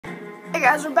Hey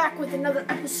guys, we're back with another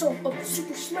episode of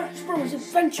Super Smash Bros.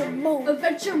 Adventure Mode.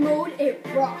 Adventure Mode, it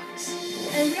rocks.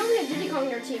 And we only have Diddy Kong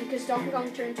in our team because Donkey Kong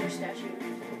turned into a statue.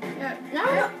 Yeah,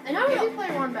 And I don't know.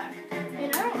 play one back.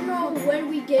 And I don't know when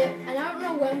we get. And I don't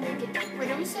know when we get done. Wait,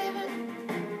 did we save it?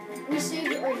 We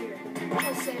saved it right here.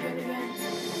 Let's save it again.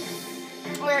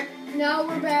 Okay, Now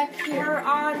we're back here. we're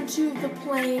on to the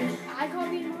plane. I call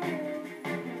me Mario.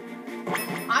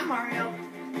 I'm Mario.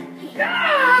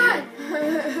 God!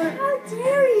 How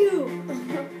dare you?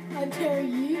 How dare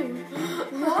you?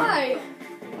 Why?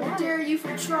 How dare you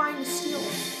for trying to steal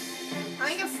it? I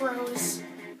think it froze.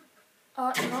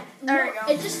 No. There we go.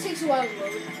 It just takes a while to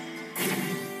load.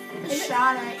 It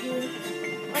shot at you.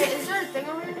 Wait, is there a thing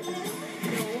over here?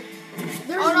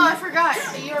 No. Oh no, I forgot.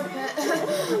 You're a pet. I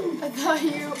thought I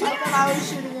was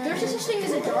shooting at There's you. such thing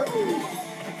as a dark room.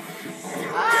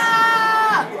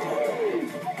 Ah!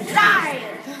 Die!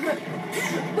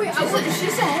 Wait,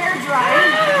 She's a hairdryer.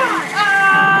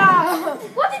 Ah!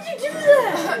 why did you do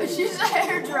that? She's a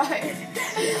hairdryer.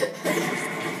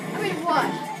 I mean, what?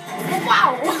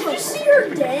 Wow! Did you see her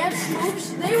dance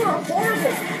moves? They were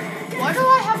horrible. Why do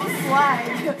I have a flag?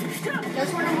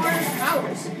 That's one of Mario's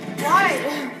powers. Why?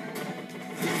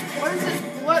 What is it?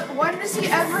 When does he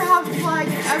ever have a flag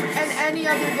in any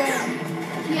other game?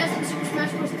 He has it in Super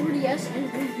Smash Bros. 3DS and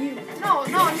Wii U. No, I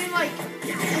mean like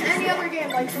in any other game,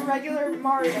 like the regular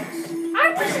Mario's. I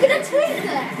was gonna take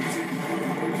that.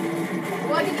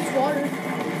 Well, I get this water.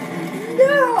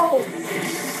 No!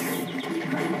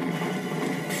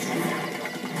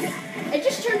 It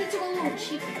just turned into a little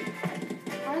cheap.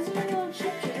 Why is it a little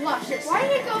cheap? Watch this. Why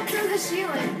did it go through the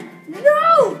ceiling?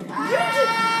 No!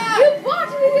 Ah! You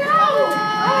blocked me out!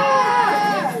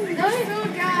 Ah! There's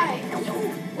food guy.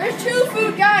 There's two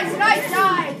food guys and I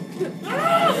died.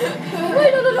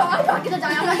 Wait, no, I'm not gonna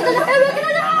die, I'm not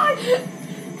gonna die!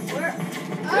 Where?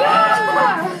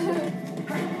 Ah!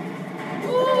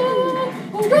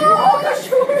 Oh no, gosh,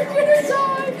 we're gonna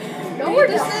die! No, we're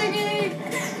just singing!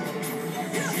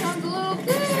 Sounds a little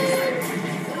thing.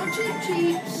 Little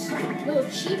cheeps. Little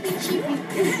cheapy poop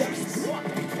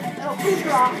Oh, poop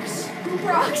rocks.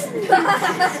 rocks.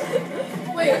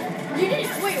 Wait, you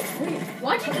didn't. Wait.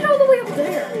 Why'd you get all the way up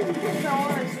there? How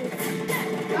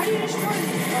do you destroy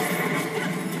these?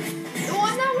 The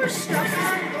one that we're stuck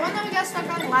on, the one that we got stuck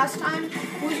on last time.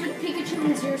 Was with Pikachu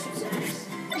and Zero Success.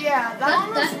 Yeah, that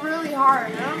one was really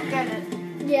hard. I don't get it.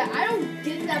 Yeah, I don't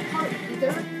get that part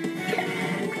either.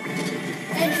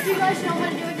 And if you guys know how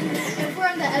to do it, if we're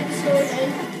on the episode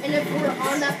and if we're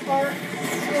on that part,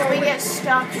 Yeah, we get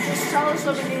stuck. Just tell us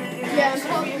what we need to do.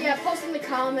 yeah, post in the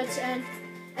comments and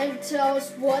tell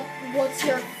us what's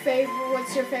your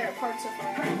favorite part so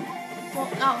far. Well,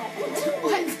 no.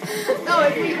 What? No,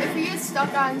 if we get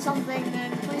stuck on something,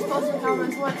 then please post in the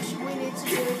comments what we need to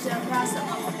do to pass it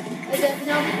level.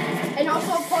 And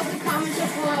also post in the comments of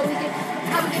how we get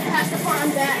past the part on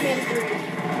Batman 3.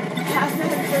 Batman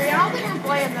 3. I don't think we're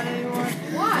playing that anymore.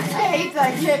 Why? I hate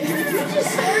that game.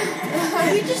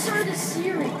 We just started a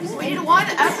series. We did one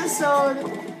episode.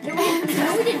 No,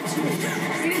 we did two.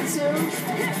 We did two.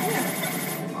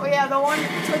 Oh yeah, the one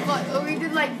took like we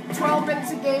did like 12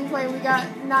 minutes of gameplay. We got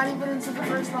not even into the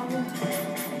first level. I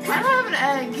don't have an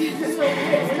egg. So wait,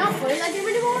 we're not playing that game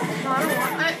anymore? No, I don't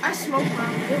want. I smoke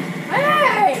around it.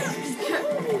 Hey!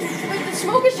 Wait, the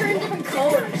smoke is turning different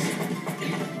colors.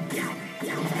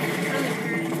 Really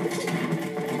weird.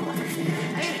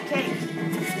 I ate a cake.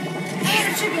 I ate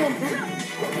a chicken.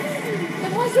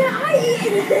 Then why can't I eat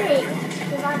anything?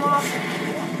 Because I'm awesome.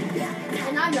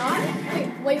 And I'm not?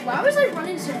 Wait, why was I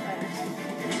running so fast?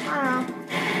 I don't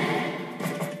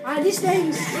know. These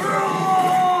things.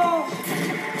 Oh!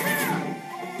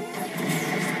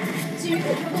 So you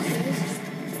can kill those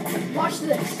things. Watch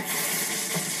this.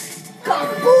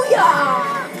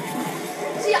 Kabooyah!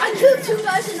 See, I killed two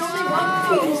guys in only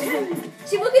one piece.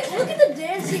 See, look at the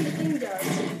dancing the thing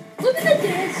does. Look at the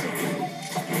dancing. The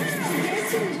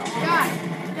dancing is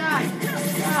awesome. Die.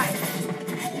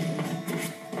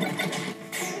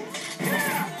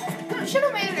 I should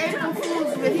have made an April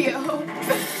Fool's video.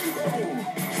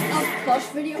 A plush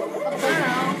video? A plush I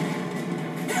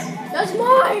That's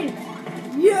mine!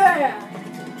 Yeah!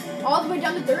 All the way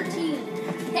down to 13.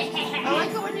 I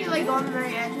like it when you like go on the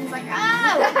very edge and he's like, oh, no!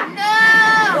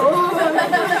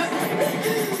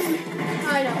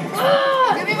 I know.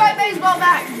 Give me my baseball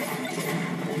bat!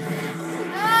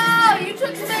 No, you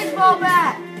took the baseball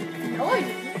bat! No, I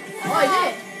didn't. Oh,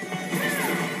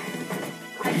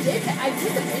 I did. I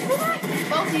did the baseball bat?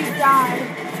 Both of you died.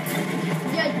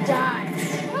 Yeah, die.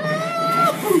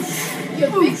 Ah, boosh. You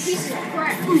big piece of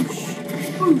crap.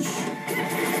 Boosh.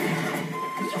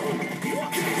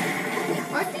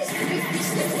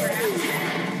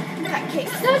 cake.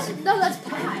 That's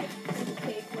pie.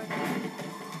 Cake.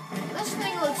 This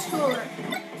thing looks cooler.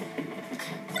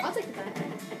 I'll take the pie.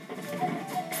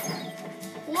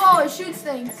 Whoa, it shoots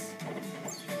things.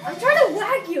 I'm trying to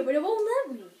whack you, but it won't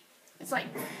let me. It's like,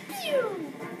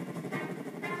 pew!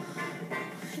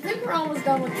 I think we're almost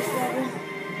done with this level.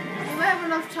 We might have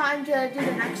enough time to do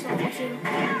the next level too.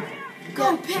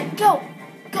 Go, Pit, go!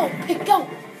 Go, Pit, go!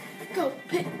 Go,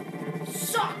 Pit!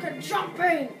 Soccer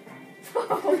jumping!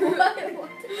 What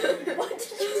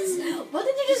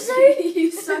did you just say?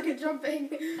 You suck at jumping.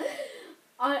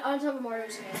 On top of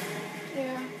Mario's head.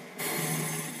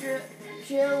 Yeah.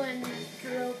 Jill and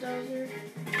Drill Dozer.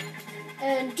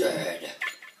 And Didd't.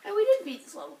 And we didn't beat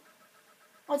this level.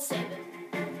 Let's save it.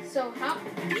 So how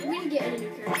we didn't get any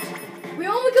new characters. We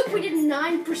only completed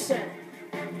 9%.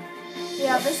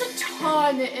 Yeah, there's a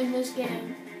ton in this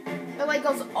game. It like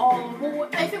goes all over. Well,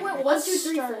 if it went 1, 2,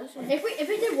 3, 4. If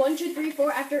it did 1, 2, 3,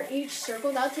 4 after each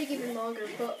circle, that would take even longer.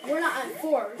 But we're not at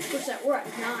 4%. We're at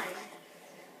 9.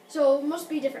 So it must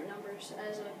be different numbers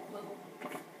as a level.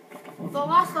 The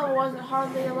last level wasn't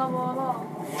hardly a level at all.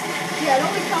 Yeah, it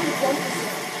only counted 1%.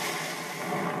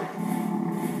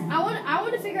 I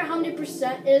want to figure out how many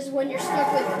percent is when you're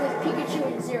stuck with Pikachu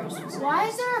and zeros. Why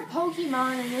is there a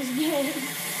Pokemon in this game?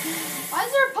 Why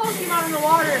is there a Pokemon in the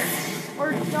water?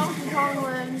 Or Donkey Kong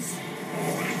lives?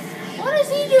 What is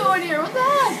he doing here? What the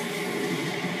heck?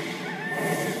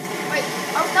 Wait,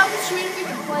 I thought we should we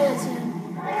could play as him.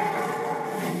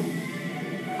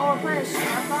 Oh, we're playing as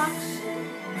Star Fox?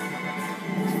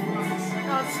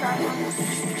 No, it's Star Fox.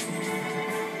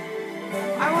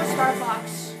 I want Star Fox.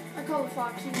 I call it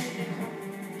Fox. You need to call.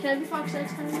 Can I be Fox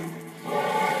next time?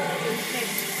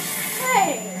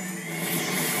 Hey!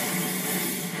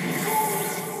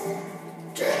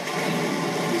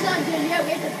 He's not done yet. We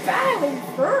have to battle him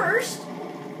first.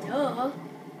 Duh.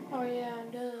 Oh yeah,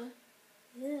 duh.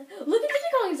 Yeah. Look at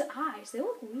Diddy Kong's eyes. They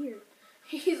look weird.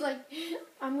 He's like,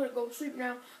 I'm gonna go sleep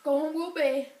now. Go home, go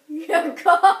bay. Yeah,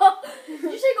 go. Did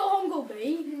you say go home, go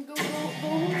bay? Go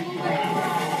home, go bay.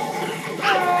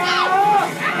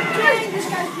 Dang, this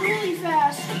guy's really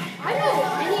fast. I know.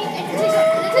 And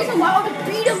it takes a while to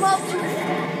beat him up to his.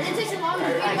 And it takes a while to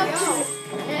beat him up to.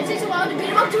 And it takes a while to beat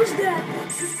him up to his death.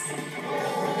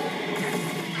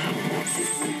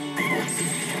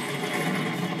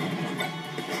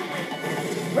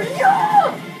 Where'd he go?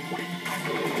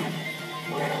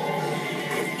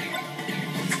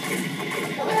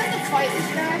 Don't we have to fight this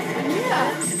guy?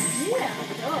 Yeah.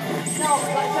 No,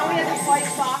 but don't we have to fight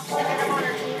Fox to get him on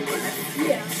our team?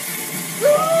 Yeah.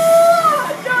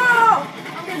 No!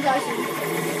 I'm gonna die soon.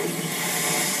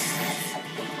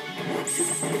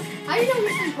 How do you know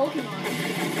he's from Pokemon?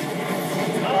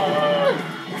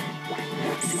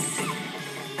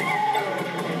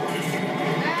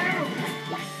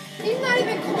 He's not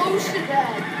even close to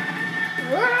dead.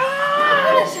 Look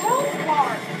at his health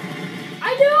bar. I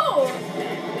know!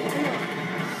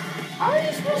 How are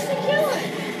you supposed to kill it?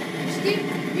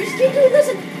 You just keep doing this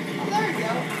and... Oh, there you go.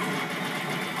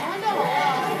 Oh, no.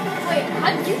 Wait, how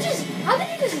did you just die?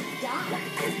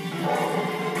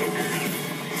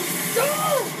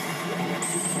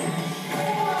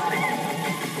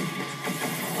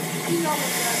 He's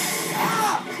almost dead.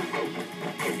 Ah!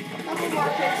 Couple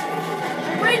more kicks.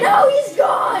 Wait, no, he's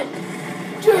gone!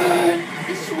 Dude!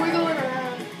 He's wiggling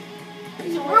around.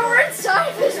 We're inside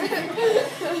of his...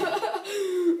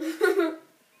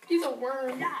 He's a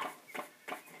worm.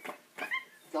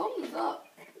 Thumbs up.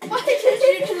 Why did you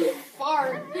just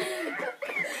fart?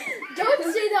 Don't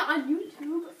say that on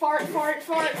YouTube. Fart. I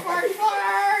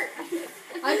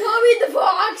copied the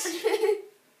box.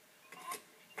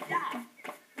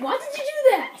 Why did you do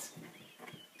that?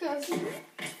 Because...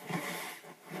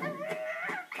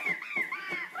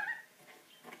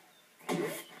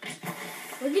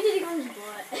 Look at Diddy Kong's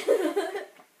butt.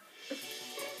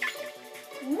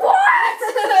 What?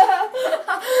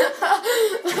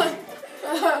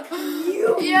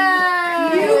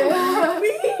 Yeah! You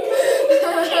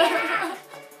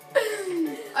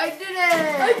I did it!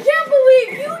 I can't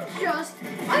believe you just...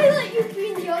 I let you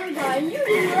beat the other guy and you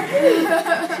didn't let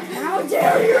me. How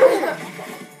dare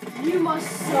you? You must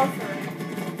suffer.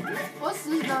 What's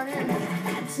this down here?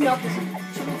 It's nothing.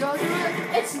 Should we go through it?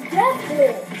 It's death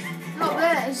hole. No,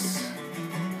 this.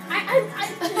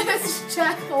 It's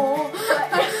death hole.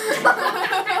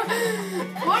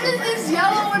 What does this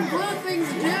yellow and blue things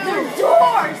do? They're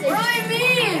doors. What do they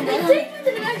mean? They take you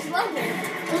to the next level.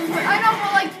 I know,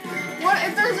 but like, what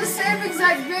if there's the same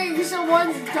exact thing, so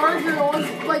one's darker and one's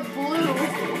like blue?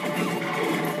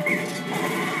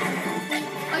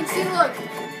 Like, see, look.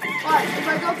 Watch, if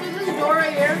I go through this door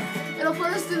right here, it'll So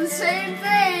let us do the same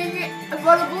thing,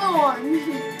 but a blue one.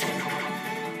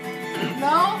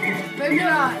 No? Maybe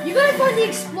not. You gotta find the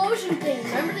explosion thing.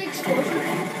 Remember the explosion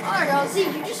thing? Oh, there you go. See,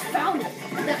 you just found it.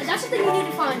 That's the thing you need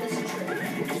to find. That's the trick.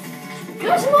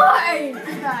 That's mine! Look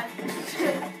at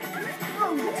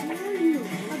how dare you?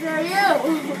 How dare you?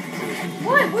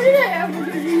 What? What did I ever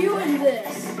do to you in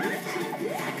this?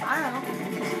 I don't know.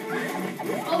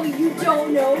 Oh, you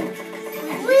don't know?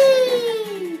 Whee!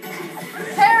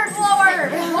 Hair blower!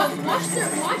 Watch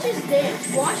his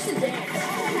dance. Watch the dance.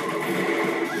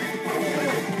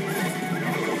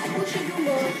 Squishy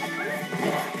Goomba.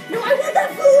 No, I want that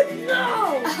food! No!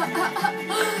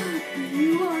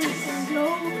 You are so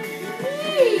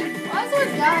mean! Why is there a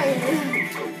guy here?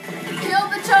 Kill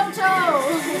the Toto!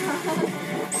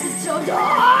 The Toto!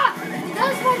 Ah!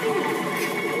 That's my food!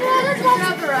 Yeah, that's my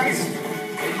the rest.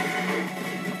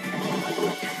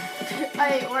 I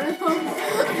ate one of them.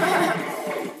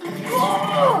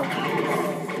 Oh!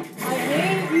 I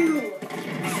hate you.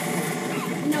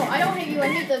 No, I don't hate you. I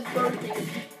hate the bird thing.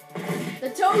 The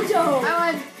Toto. I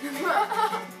went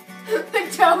the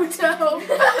Toto.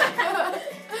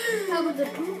 How about the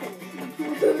poo?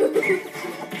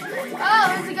 Oh,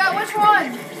 there's a guy. Which one?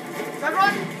 Red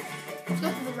one? Let's go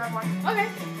to the red one. Okay.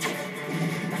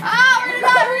 Oh, we're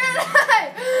gonna die. We're gonna die.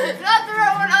 Not the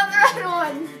red one. Not the red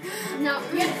one. No,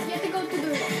 you have to go to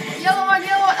the Yellow one.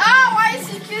 Yellow one. Oh, why is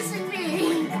he kissing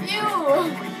me? You.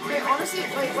 Wait, honestly,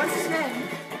 wait. What's his name?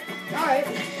 All right.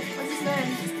 What's his name?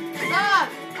 Stop.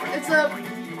 It's a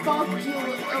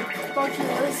Buculus.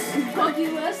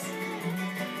 Buculus?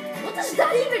 What does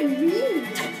that even mean?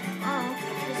 Oh.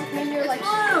 Does it mean you're like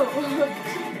blue?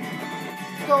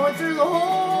 Going through the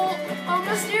hole, a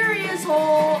mysterious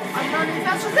hole. I'm running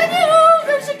faster than you.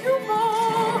 There's a Goomba.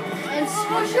 and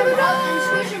squish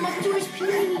him up to his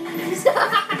penis?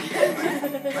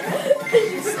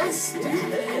 He's so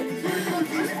stupid.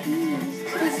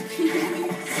 His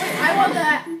penis. I want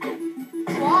that.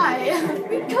 Why?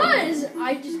 Because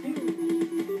I just do.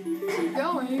 Keep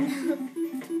going.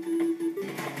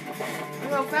 I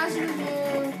go faster than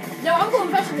you. No, I'm going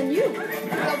faster than you. I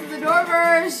go through the door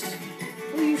first.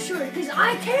 Well, you should, because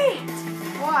I can't.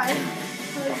 Why?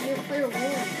 Because you're clear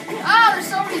warm. Oh, there's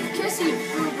so many kissy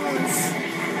boo-boos.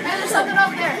 And there's something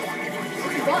up there.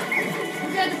 What's the button?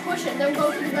 You have to push it, then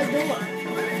go to the red door.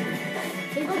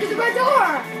 Then go to the red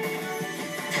door.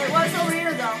 Wait, what's over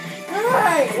here, though?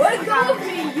 Alright, let go of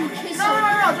me, you kisser.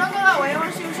 No, don't go that way. I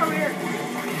want to see what's over here.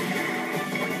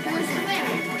 There's the thing.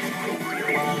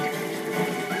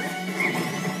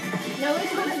 Now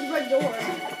let's go to the red door.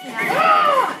 Yeah.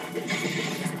 Ah!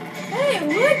 Hey,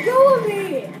 let go of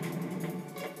me!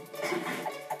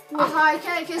 Aha, you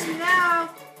can't kiss me now.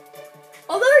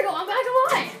 Oh, there we go, I'm back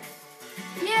alive!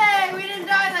 Yay, we didn't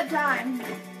die that time.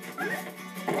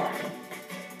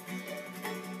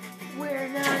 We're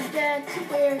not dead,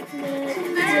 we're not.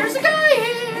 There's a guy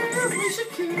here, we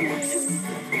should kill him.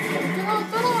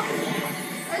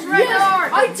 There's red door.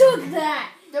 I took that!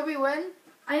 Did we win?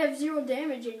 I have 0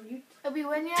 damage and you... Did we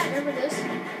win yet? Remember this?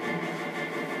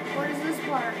 What is this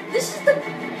part? This is the...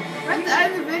 We're at the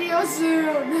end of the video soon.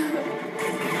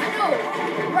 I know.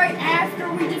 Right after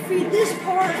we defeat this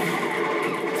part.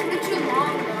 It's gonna be too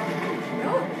long though.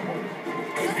 No.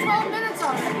 It's 12 minutes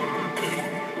already.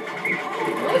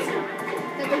 No, it's not.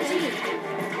 At 13.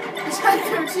 It's at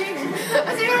 13.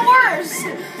 That's even worse.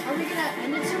 Are we gonna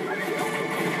end it soon?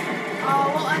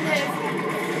 We'll end it.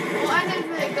 We'll end it if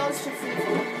it goes to free.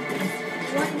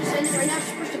 You want to just end it right now?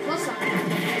 Just push the plus sign.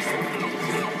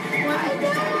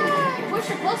 Push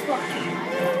the plus button.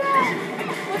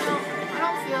 I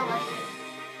don't feel like it.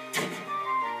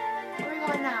 Where are we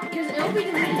going now? Because it'll be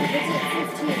deleted if it's at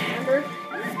 15, remember?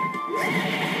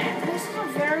 This is a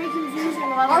very confusing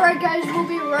level. Alright guys, we'll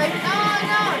be right...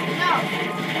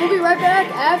 No. We'll be right back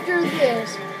after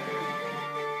this.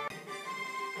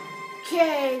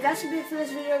 Okay, that's gonna be it for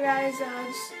this video, guys.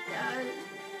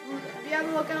 Be on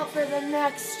the lookout for the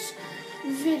next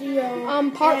video.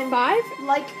 Part And 5?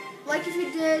 Like if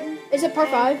you did. Is it part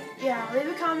 5? Yeah, leave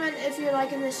a comment if you're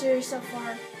liking this series so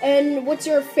far. And what's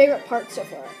your favorite part so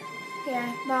far?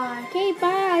 Okay, bye. Okay,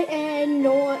 bye. And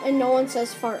no one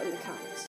says fart in the comments.